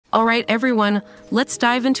Alright everyone, let's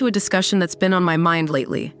dive into a discussion that's been on my mind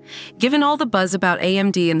lately. Given all the buzz about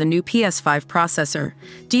AMD and the new PS5 processor,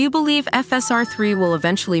 do you believe FSR 3 will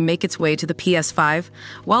eventually make its way to the PS5?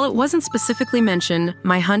 While it wasn't specifically mentioned,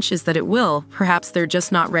 my hunch is that it will. Perhaps they're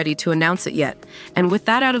just not ready to announce it yet. And with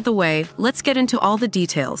that out of the way, let's get into all the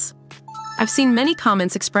details. I've seen many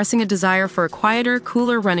comments expressing a desire for a quieter,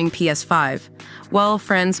 cooler running PS5. Well,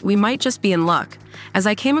 friends, we might just be in luck, as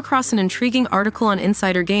I came across an intriguing article on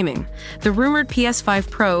Insider Gaming. The rumored PS5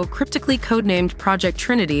 Pro, cryptically codenamed Project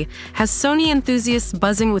Trinity, has Sony enthusiasts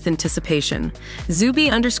buzzing with anticipation.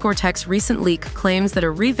 Zuby_Tech's recent leak claims that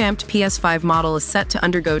a revamped PS5 model is set to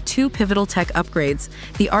undergo two pivotal tech upgrades.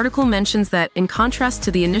 The article mentions that, in contrast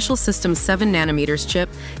to the initial system's 7nm chip,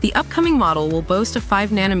 the upcoming model will boast a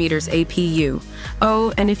 5nm APU.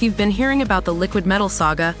 Oh, and if you've been hearing about the liquid metal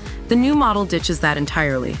saga, the new model ditches that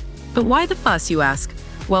entirely. But why the fuss, you ask?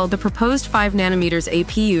 Well, the proposed 5nm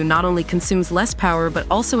APU not only consumes less power but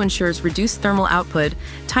also ensures reduced thermal output,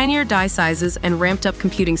 tinier die sizes, and ramped-up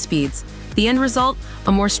computing speeds. The end result?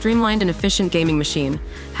 A more streamlined and efficient gaming machine.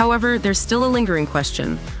 However, there's still a lingering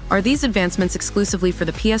question. Are these advancements exclusively for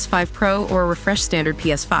the PS5 Pro or a refreshed standard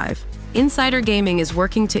PS5? Insider Gaming is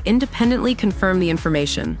working to independently confirm the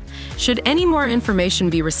information. Should any more information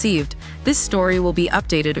be received, this story will be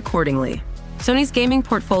updated accordingly. Sony's gaming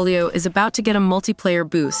portfolio is about to get a multiplayer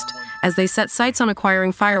boost, as they set sights on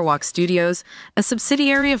acquiring Firewalk Studios, a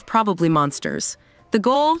subsidiary of Probably Monsters. The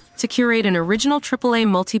goal? To curate an original AAA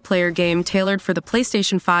multiplayer game tailored for the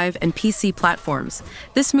PlayStation 5 and PC platforms.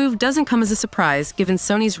 This move doesn't come as a surprise, given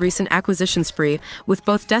Sony's recent acquisition spree, with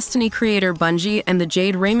both Destiny creator Bungie and the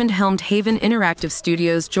Jade Raymond-helmed Haven Interactive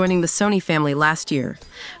Studios joining the Sony family last year.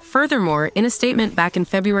 Furthermore, in a statement back in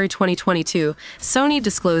February 2022, Sony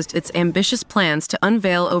disclosed its ambitious plans to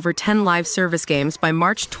unveil over 10 live service games by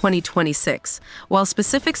March 2026. While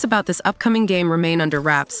specifics about this upcoming game remain under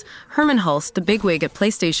wraps, Herman Hulst, the bigwig at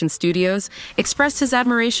PlayStation Studios, expressed his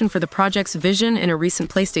admiration for the project's vision in a recent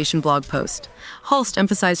PlayStation blog post. Hulst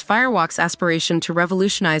emphasized Firewalk's aspiration to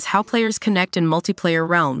revolutionize how players connect in multiplayer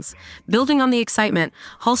realms. Building on the excitement,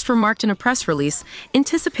 Hulst remarked in a press release,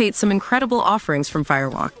 "Anticipate some incredible offerings from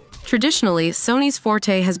Firewalk." Traditionally, Sony's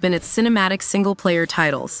forte has been its cinematic single-player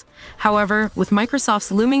titles. However, with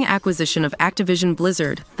Microsoft's looming acquisition of Activision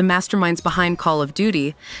Blizzard, the masterminds behind Call of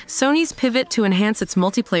Duty, Sony's pivot to enhance its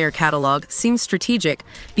multiplayer catalog seems strategic.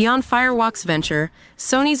 Beyond Firewalk's venture,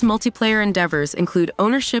 Sony's multiplayer endeavors include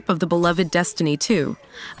ownership of the beloved Destiny 2,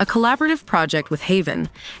 a collaborative project with Haven,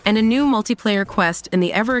 and a new multiplayer quest in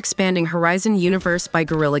the ever-expanding Horizon universe by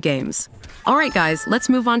Guerrilla Games. Alright guys, let's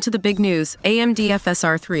move on to the big news. AMD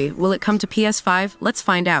FSR 3. Will it come to PS5? Let's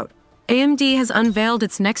find out. AMD has unveiled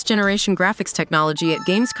its next-generation graphics technology at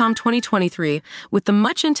Gamescom 2023 with the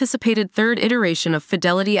much-anticipated third iteration of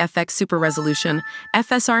Fidelity FX Super Resolution,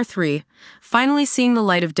 FSR 3, finally seeing the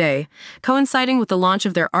light of day, coinciding with the launch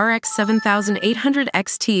of their RX 7800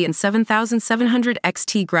 XT and 7700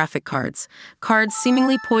 XT graphic cards. Cards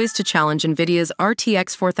seemingly poised to challenge NVIDIA's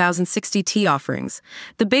RTX 4060 Ti offerings.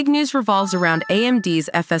 The big news revolves around AMD's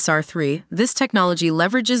FSR 3. This technology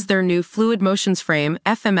leverages their new Fluid Motions Frame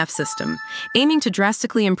 (FMF) system, aiming to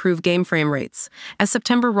drastically improve game frame rates. As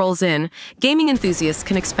September rolls in, gaming enthusiasts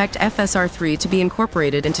can expect FSR 3 to be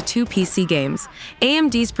incorporated into two PC games.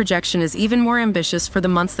 AMD's projection is even more ambitious for the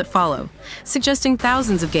months that follow, suggesting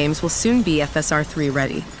thousands of games will soon be FSR 3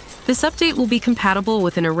 ready. This update will be compatible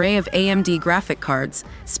with an array of AMD graphic cards,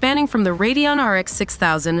 spanning from the Radeon RX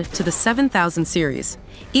 6000 to the 7000 series.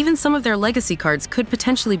 Even some of their legacy cards could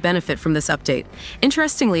potentially benefit from this update.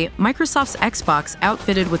 Interestingly, Microsoft's Xbox,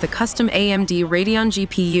 outfitted with a custom AMD Radeon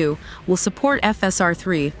GPU, will support FSR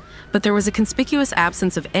 3, but there was a conspicuous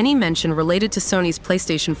absence of any mention related to Sony's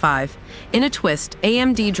PlayStation 5. In a twist,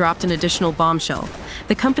 AMD dropped an additional bombshell.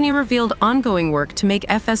 The company revealed ongoing work to make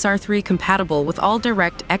FSR 3 compatible with all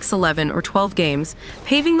DirectX 11 or 12 games,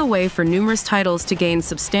 paving the way for numerous titles to gain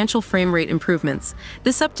substantial frame rate improvements.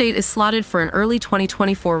 This update is slotted for an early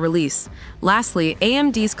 2024 release. Lastly,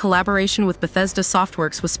 AMD's collaboration with Bethesda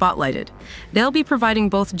Softworks was spotlighted. They'll be providing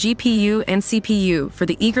both GPU and CPU for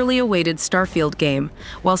the eagerly awaited Starfield game.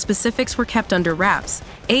 While specifics were kept under wraps,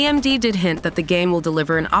 AMD did hint that the game will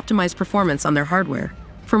deliver an optimized performance on their hardware.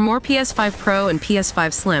 For more PS5 Pro and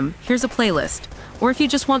PS5 Slim, here's a playlist. Or if you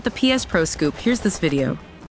just want the PS Pro scoop, here's this video.